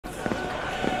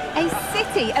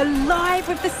city alive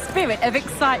with the spirit of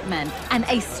excitement and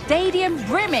a stadium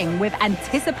brimming with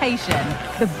anticipation.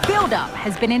 The build-up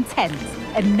has been intense,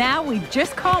 and now we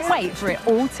just can't wait for it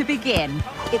all to begin.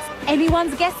 It's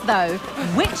anyone's guess, though,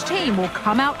 which team will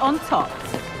come out on top.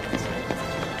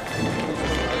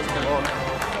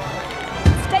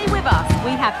 Stay with us.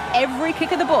 We have every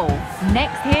kick of the ball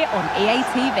next here on EA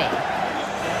TV.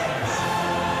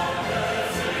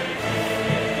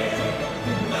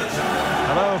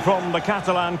 Hello from the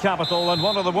Catalan capital and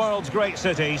one of the world's great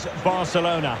cities,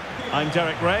 Barcelona. I'm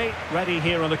Derek Ray, ready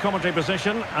here in the commentary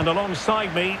position, and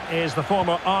alongside me is the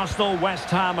former Arsenal, West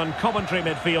Ham and Coventry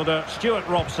midfielder, Stuart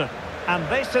Robson. And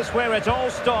this is where it all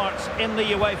starts in the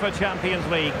UEFA Champions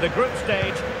League, the group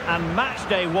stage and match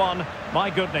day one. My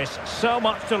goodness, so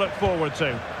much to look forward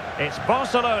to. It's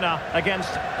Barcelona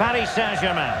against Paris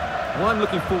Saint-Germain. Well, I'm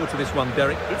looking forward to this one,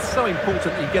 Derek. It's so important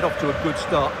that you get off to a good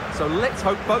start. So let's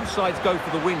hope both sides go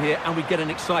for the win here and we get an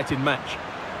exciting match.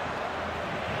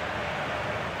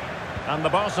 And the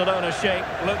Barcelona shape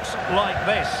looks like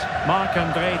this.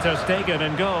 Marc-André ter Stegen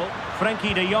in goal.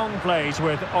 Frenkie de Jong plays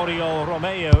with Oriol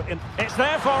Romeo. It's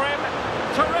there for him.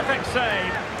 Terrific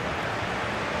save.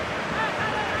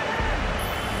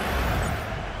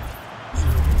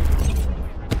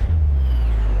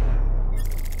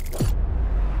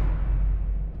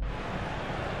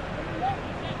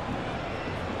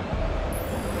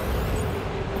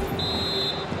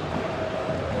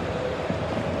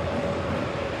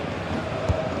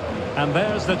 And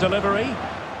there's the delivery.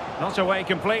 Not away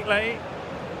completely.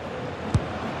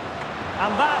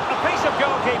 And that, a piece of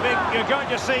goalkeeping you're going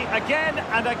to see again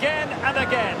and again and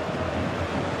again.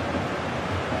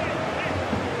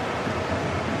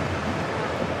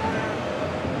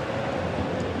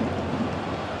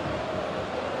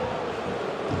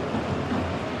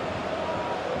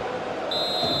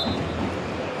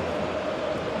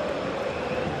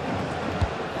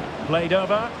 Played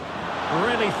over.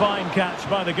 Really fine catch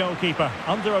by the goalkeeper,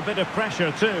 under a bit of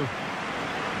pressure too.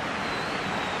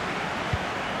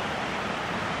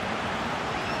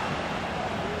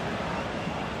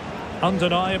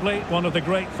 Undeniably, one of the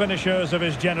great finishers of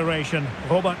his generation,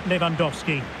 Robert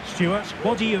Lewandowski. Stuart,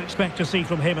 what do you expect to see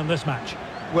from him in this match?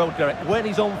 Well, Derek, when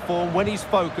he's on form, when he's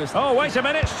focused... Oh, wait a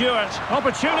minute, Stuart.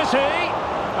 Opportunity.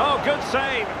 Oh, good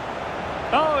save.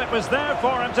 Oh, it was there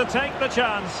for him to take the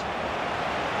chance.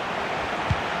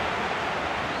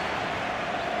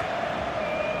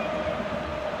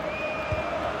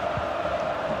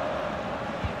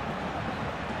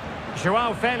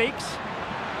 João Felix.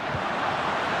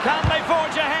 Can they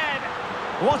forge ahead?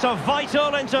 What a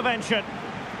vital intervention.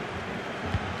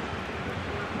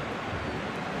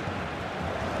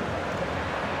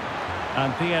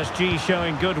 And PSG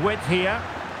showing good width here.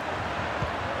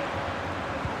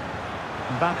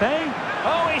 Mbappe.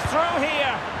 Oh, he's through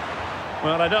here.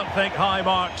 Well, I don't think high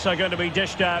marks are going to be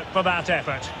dished out for that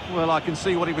effort. Well, I can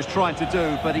see what he was trying to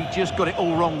do, but he just got it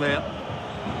all wrong there.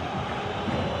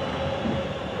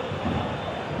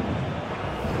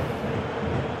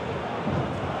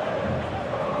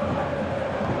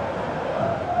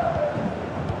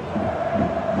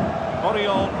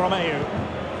 Oriol Romeo.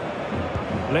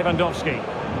 Lewandowski.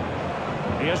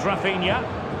 Here's Rafinha.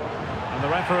 And the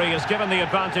referee has given the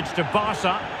advantage to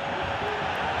Barca.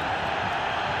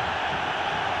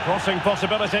 Crossing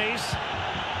possibilities.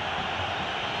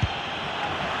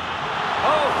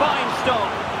 Oh, fine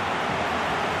stop.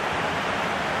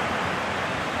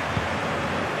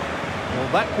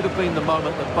 Well, that could have been the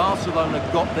moment that Barcelona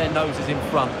got their noses in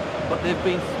front, but they've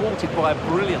been thwarted by a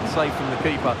brilliant save from the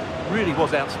keeper. Really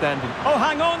was outstanding. Oh,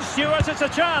 hang on, Stuart, it's a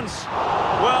chance.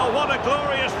 Well, what a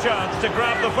glorious chance to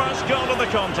grab the first goal of the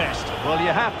contest. Well,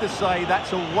 you have to say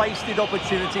that's a wasted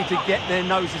opportunity to get their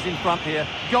noses in front here.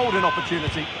 Golden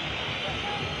opportunity.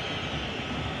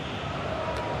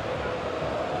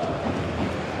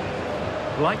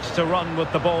 Likes to run with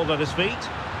the ball at his feet.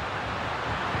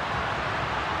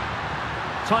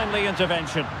 Timely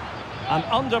intervention. And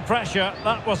under pressure,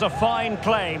 that was a fine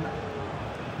claim.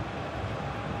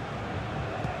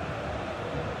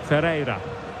 Ferreira.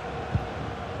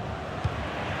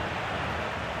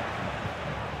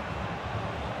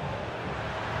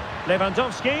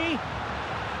 Lewandowski.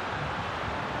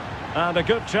 And a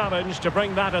good challenge to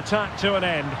bring that attack to an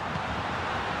end.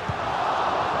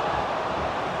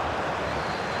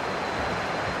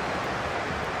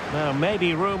 Now,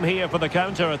 maybe room here for the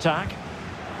counter-attack.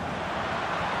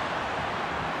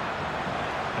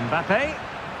 Mbappe.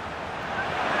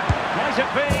 Might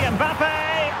it be Mbappe?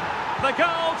 The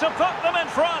goal to put them in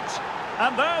front.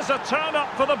 And there's a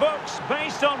turn-up for the books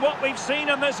based on what we've seen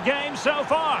in this game so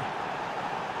far.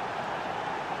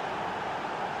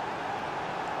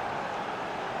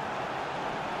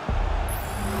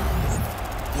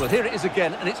 Well, here it is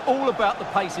again, and it's all about the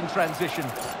pace in transition.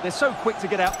 They're so quick to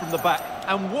get out from the back,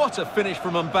 and what a finish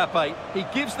from Mbappe. He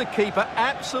gives the keeper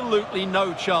absolutely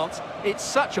no chance. It's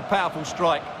such a powerful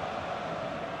strike.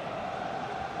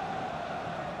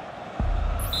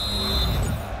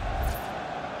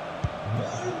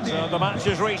 So the match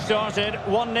has restarted,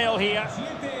 1-0 here.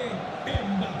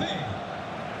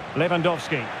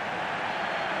 Lewandowski.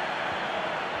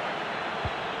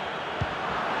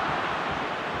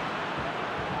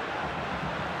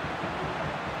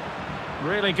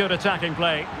 Really good attacking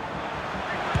play.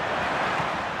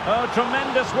 Oh,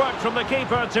 tremendous work from the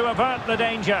keeper to avert the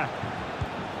danger.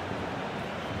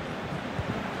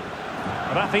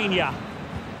 Rafinha.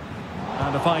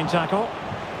 And a fine tackle.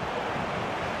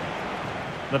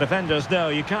 The defenders know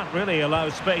you can't really allow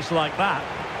space like that.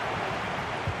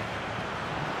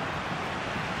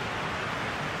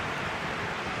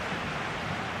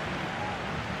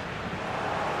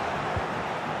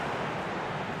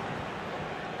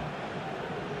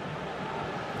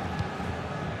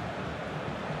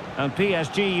 And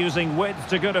PSG using width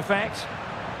to good effect.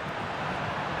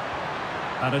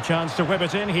 And a chance to whip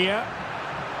it in here.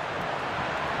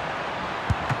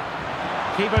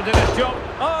 Keeper did his job.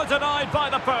 Oh, denied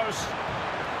by the post.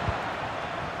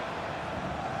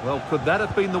 Well, could that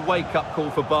have been the wake-up call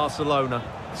for Barcelona?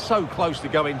 So close to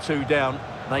going 2 down.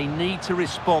 They need to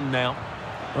respond now.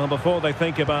 Well, before they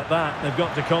think about that, they've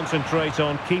got to concentrate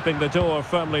on keeping the door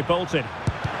firmly bolted.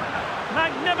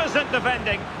 Magnificent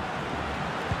defending.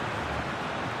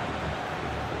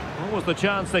 What was the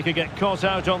chance they could get caught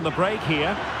out on the break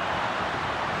here?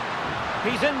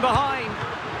 He's in behind.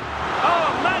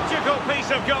 Oh, a magical piece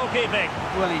of goalkeeping.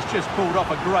 Well, he's just pulled off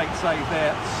a great save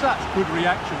there. Such good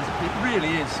reactions, it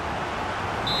really is.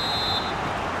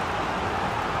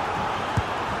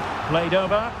 Played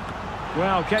over.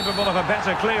 Well, capable of a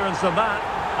better clearance than that.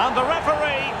 And the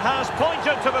referee has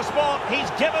pointed to the spot. He's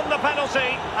given the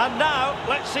penalty. And now,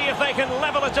 let's see if they can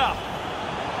level it up.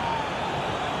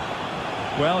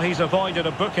 Well, he's avoided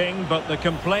a booking, but the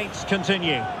complaints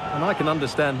continue. And I can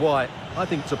understand why. I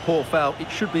think it's a poor foul.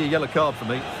 It should be a yellow card for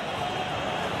me.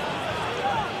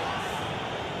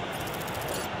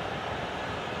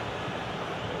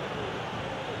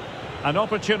 An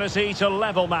opportunity to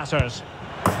level matters.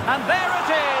 And there it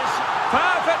is!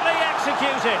 Perfectly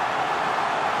executed.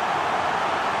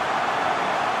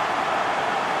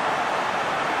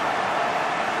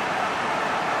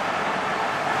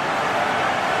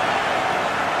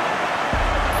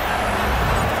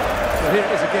 Here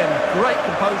it is again, great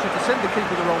composure to send the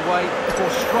keeper the wrong way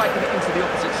before striking it into the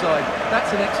opposite side.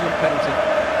 That's an excellent penalty.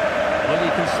 Well,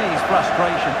 you can see his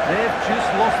frustration. They've just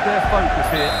lost their focus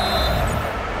here.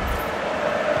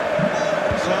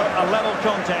 So, a level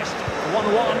contest,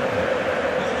 1-1.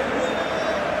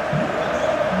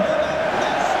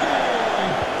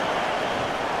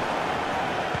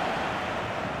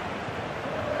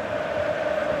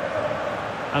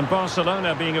 And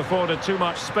Barcelona being afforded too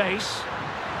much space.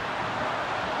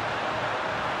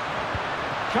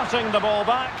 Cutting the ball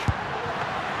back.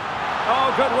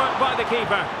 Oh, good work by the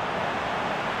keeper.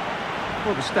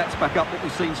 Well, the stats back up what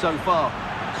we've seen so far.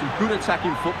 Some good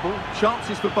attacking football,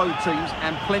 chances for both teams,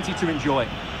 and plenty to enjoy.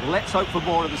 Let's hope for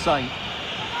more of the same.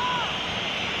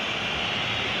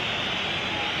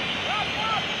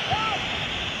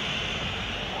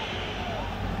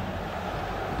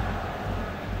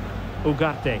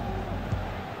 Ugarte.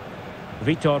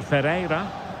 Vitor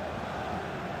Ferreira.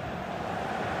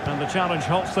 And the challenge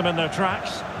halts them in their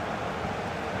tracks.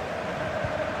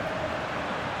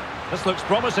 This looks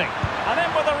promising. And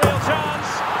in with a real chance.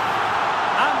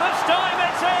 And this time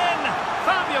it's in.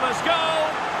 Fabulous goal.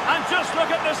 And just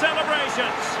look at the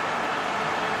celebrations.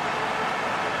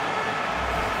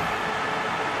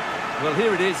 Well,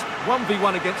 here it is.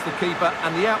 1v1 against the keeper,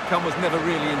 and the outcome was never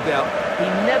really in doubt. He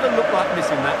never looked like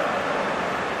missing that.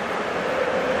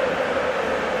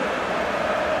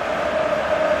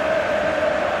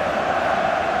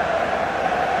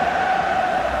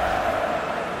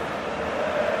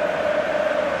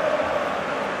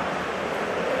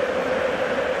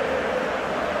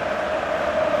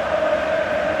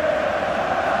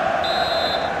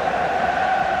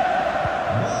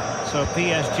 So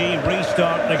PSG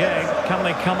restart the game. Can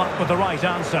they come up with the right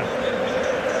answer?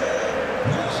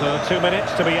 So 2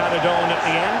 minutes to be added on at the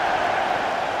end.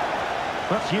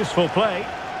 That's useful play.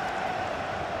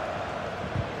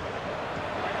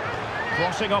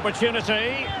 Crossing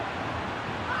opportunity.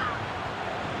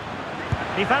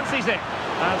 He fancies it.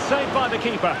 And saved by the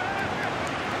keeper.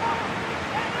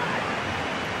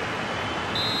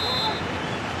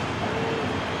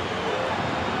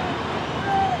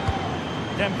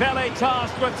 Dembele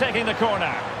tasked with taking the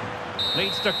corner.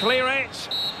 Needs to clear it.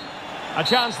 A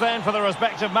chance then for the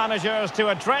respective managers to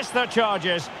address their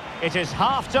charges. It is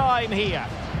half-time here.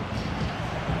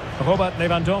 Robert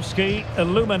Lewandowski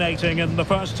illuminating in the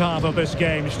first half of this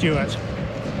game, Stuart.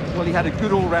 Well, he had a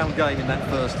good all-round game in that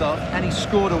first half, and he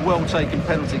scored a well-taken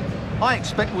penalty. I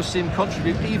expect we'll see him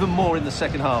contribute even more in the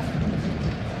second half.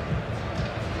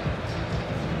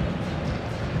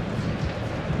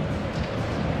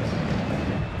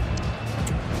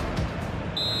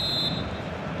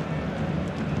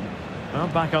 Well,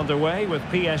 back underway with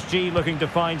PSG looking to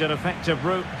find an effective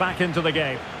route back into the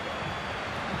game.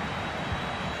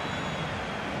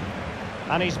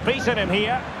 And he's beaten him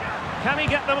here. Can he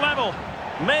get them level?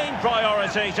 Main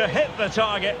priority to hit the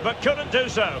target, but couldn't do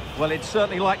so. Well, he'd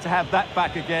certainly like to have that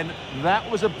back again. That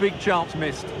was a big chance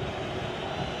missed.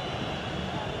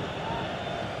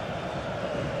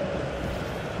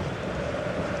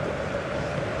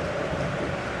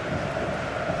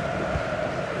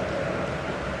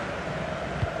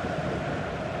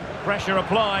 Pressure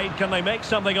applied. Can they make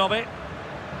something of it?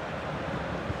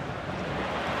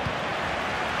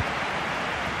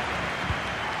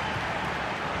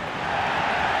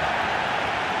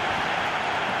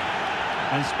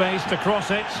 And space to cross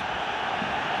it.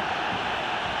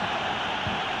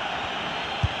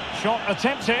 Shot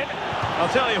attempted. I'll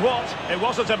tell you what, it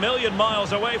wasn't a million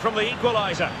miles away from the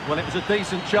equaliser. Well, it was a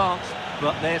decent chance,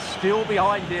 but they're still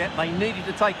behind here. They needed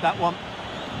to take that one.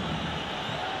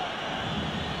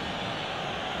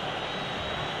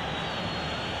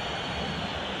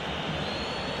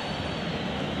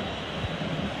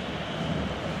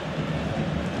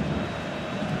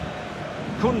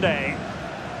 Koundé.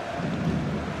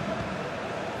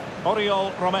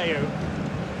 Oriol Romeu.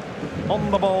 On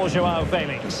the ball, Joao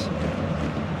Felix.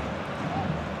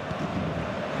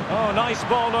 Oh, nice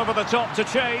ball over the top to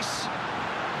chase.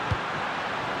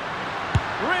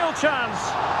 Real chance.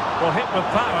 Well, hit with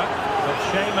power,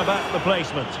 but shame about the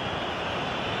placement.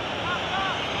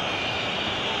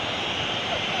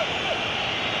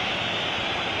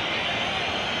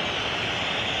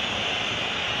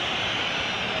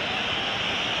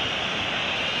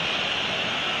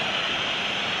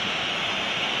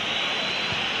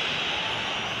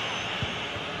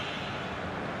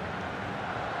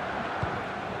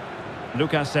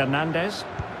 Lucas Hernandez.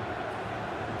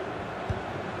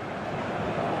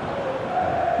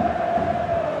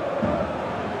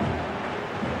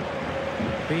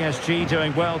 PSG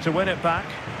doing well to win it back.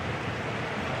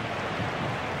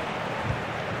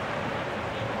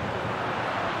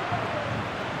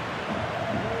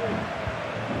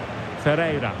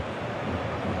 Ferreira.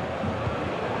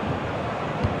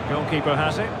 Goalkeeper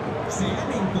has it. Se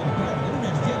han encontrado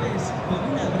unas llaves con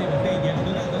una brevella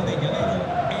dorado de llavero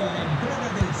en la entrada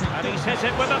del sector. And he's hit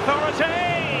it with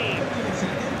authority!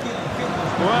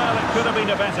 Well, it could have been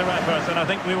a better effort, and I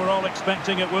think we were all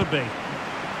expecting it would be.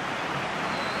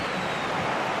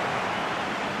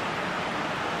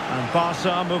 And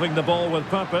Barca moving the ball with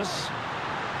purpose.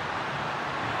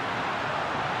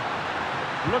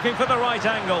 Looking for the right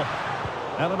angle.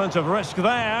 Element of risk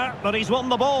there, but he's won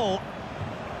the ball.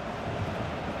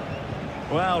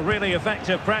 Well, really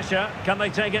effective pressure. Can they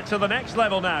take it to the next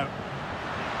level now?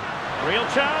 Real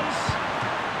chance.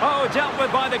 Oh, dealt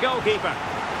with by the goalkeeper.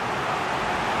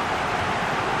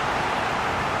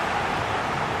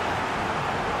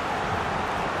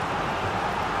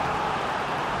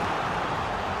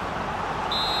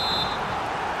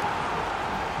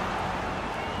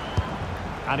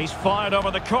 And he's fired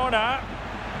over the corner.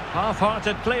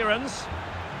 Half-hearted clearance.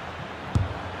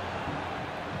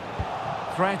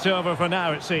 Threat over for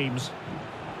now, it seems.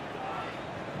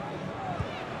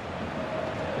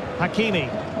 Hakimi.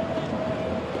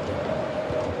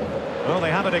 Oh, they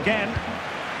have it again.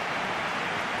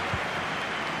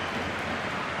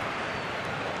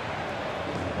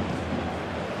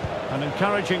 An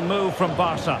encouraging move from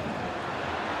Barca.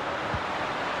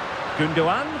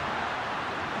 Gundogan.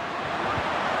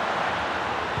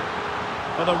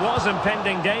 Well, there was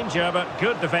impending danger, but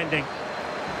good defending.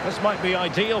 This might be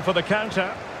ideal for the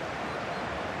counter.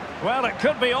 Well, it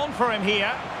could be on for him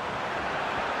here.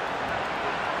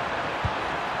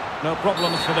 No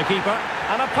problems for the keeper.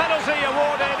 And a penalty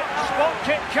awarded. Spot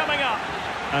kick coming up.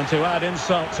 And to add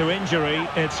insult to injury,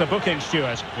 it's a booking,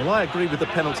 Stuart. Well, I agree with the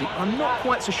penalty. I'm not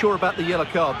quite so sure about the yellow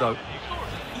card, though.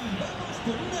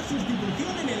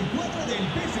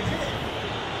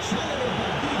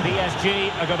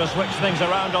 PSG are going to switch things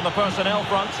around on the personnel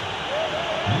front.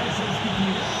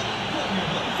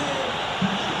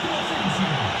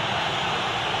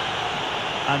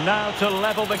 And now to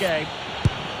level the game.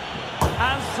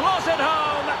 And slots it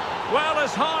home. Well,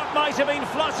 his heart might have been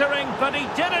fluttering, but he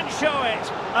didn't show it.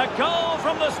 A goal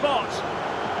from the spot.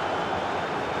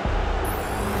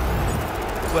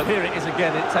 Well, here it is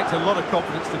again. It takes a lot of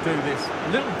confidence to do this. A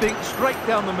little dink straight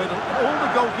down the middle. All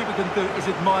the goalkeeper can do is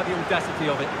admire the audacity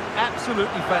of it.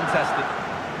 Absolutely fantastic.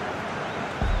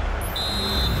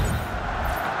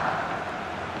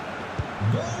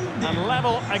 And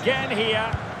level again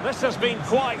here. This has been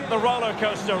quite the roller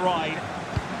coaster ride.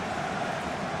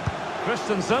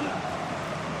 Christensen.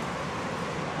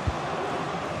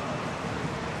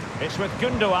 It's with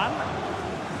Gundogan.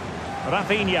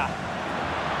 Rafinha.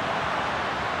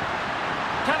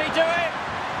 Can he do it?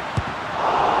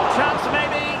 Chance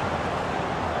maybe.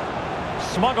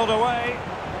 Smuggled away.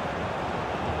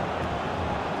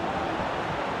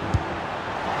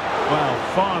 Well,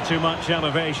 far too much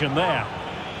elevation there.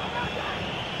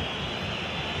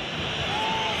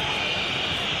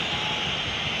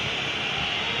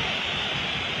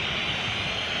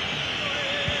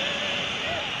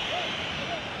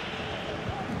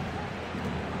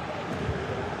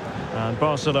 And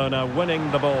Barcelona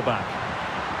winning the ball back.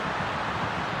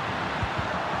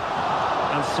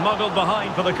 And smuggled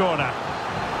behind for the corner.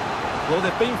 Well,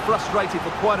 they've been frustrated for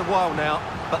quite a while now,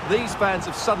 but these fans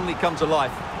have suddenly come to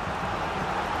life.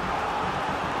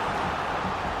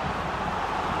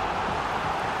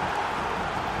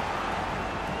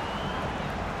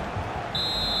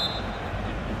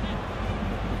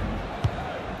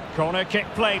 Corner kick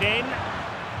played in.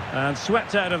 And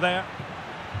swept out of there.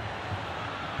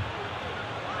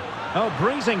 Oh,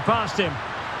 breezing past him.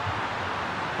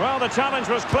 Well, the challenge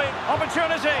was clean.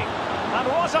 Opportunity. And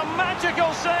what a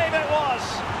magical save it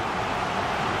was.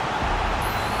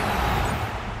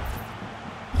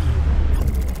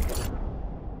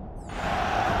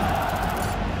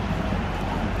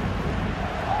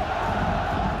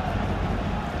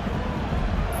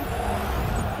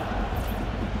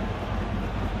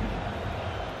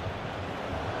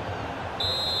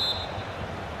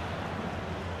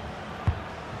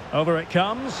 Over it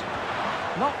comes.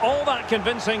 Not all that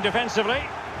convincing defensively.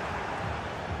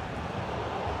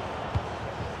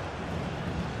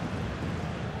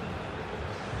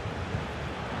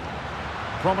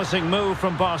 Promising move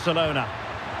from Barcelona.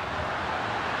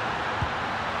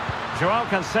 Joao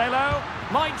Cancelo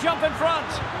might jump in front.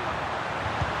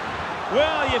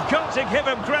 Well, you've got to give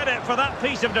him credit for that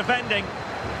piece of defending.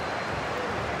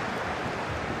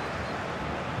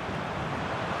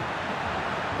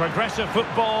 Progressive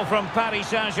football from Paris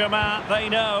Saint-Germain. They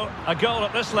know a goal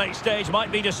at this late stage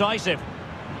might be decisive.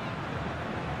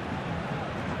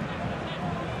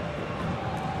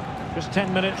 Just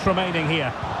 10 minutes remaining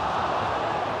here.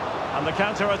 And the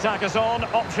counter-attack is on.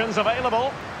 Options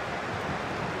available.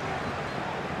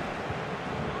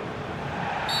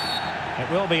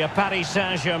 It will be a Paris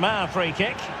Saint-Germain free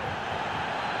kick.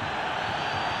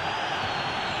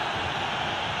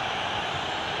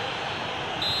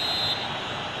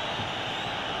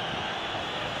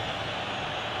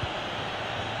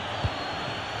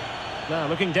 Now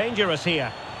looking dangerous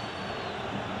here.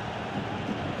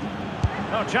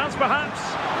 Oh, chance perhaps.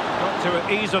 Got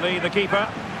to it easily, the keeper.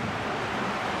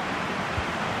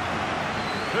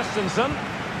 Christensen.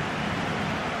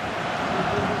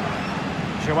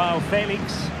 Joao Felix.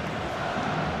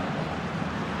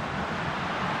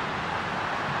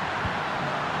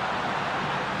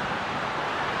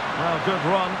 Well, good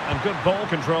run and good ball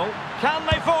control. Can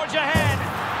they forge ahead?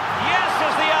 Yes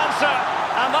is the answer.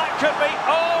 And that could be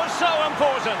oh so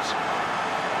important.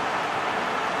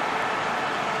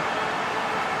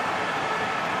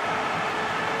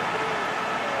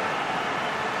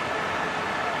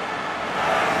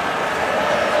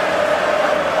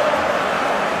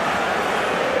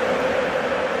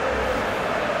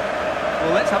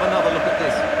 Well, let's have another look at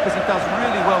this, because he does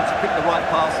really well to pick the right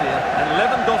pass here. And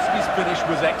Lewandowski's finish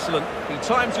was excellent. He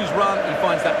times his run, he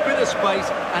finds that bit of space,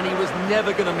 and he was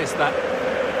never going to miss that.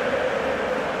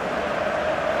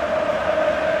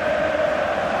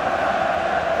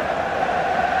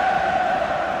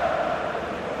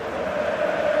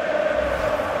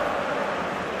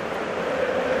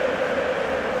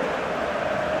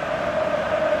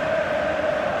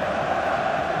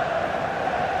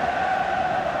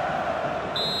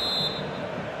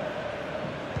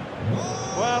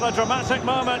 Well, a dramatic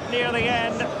moment near the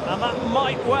end, and that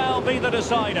might well be the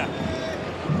decider.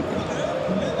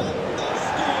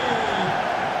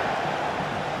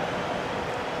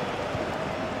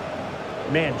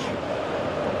 Minch.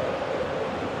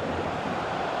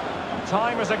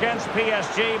 Time is against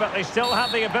PSG, but they still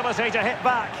have the ability to hit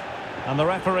back. And the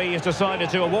referee has decided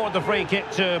to award the free kick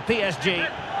to PSG.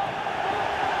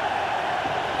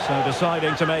 So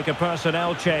deciding to make a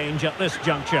personnel change at this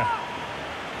juncture.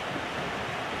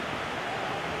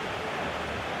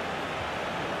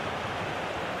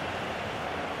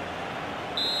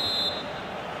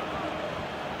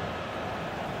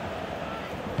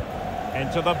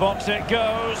 Into the box it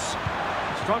goes.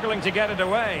 Struggling to get it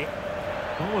away.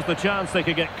 What was the chance they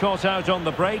could get caught out on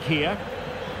the break here?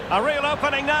 A real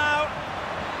opening now.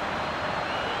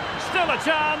 Still a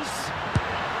chance.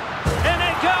 In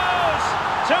it goes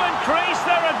to increase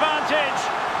their advantage.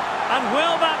 And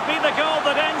will that be the goal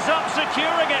that ends up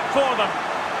securing it for them?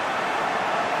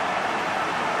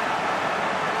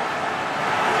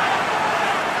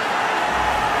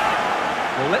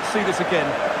 Well, let's see this again.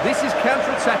 This is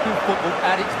counter-attacking football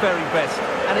at its very best,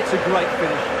 and it's a great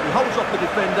finish. He holds off the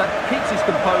defender, keeps his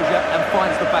composure, and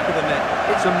finds the back of the net.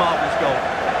 It's a marvellous goal.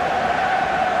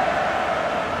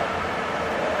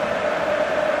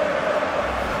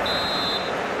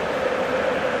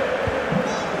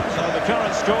 So the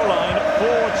current scoreline,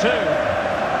 4-2.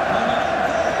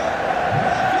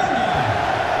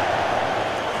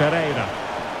 Ferreira.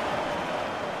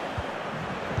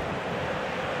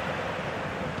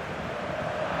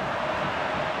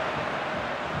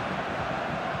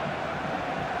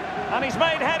 And he's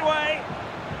made headway.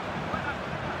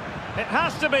 It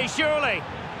has to be, surely.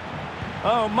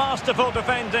 Oh, masterful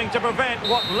defending to prevent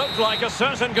what looked like a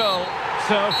certain goal.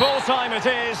 So full-time it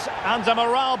is, and a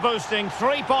morale-boosting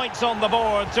 3 points on the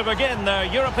board to begin their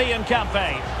European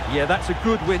campaign. Yeah, that's a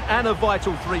good win and a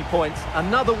vital 3 points.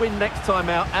 Another win next time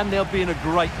out, and they'll be in a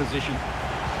great position.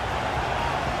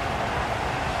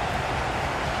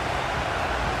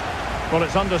 Well,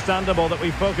 it's understandable that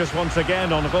we focus once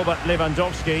again on Robert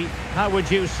Lewandowski. How would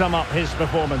you sum up his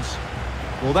performance?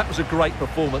 Well, that was a great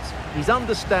performance. His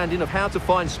understanding of how to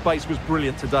find space was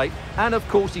brilliant today. And, of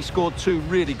course, he scored 2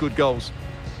 really good goals.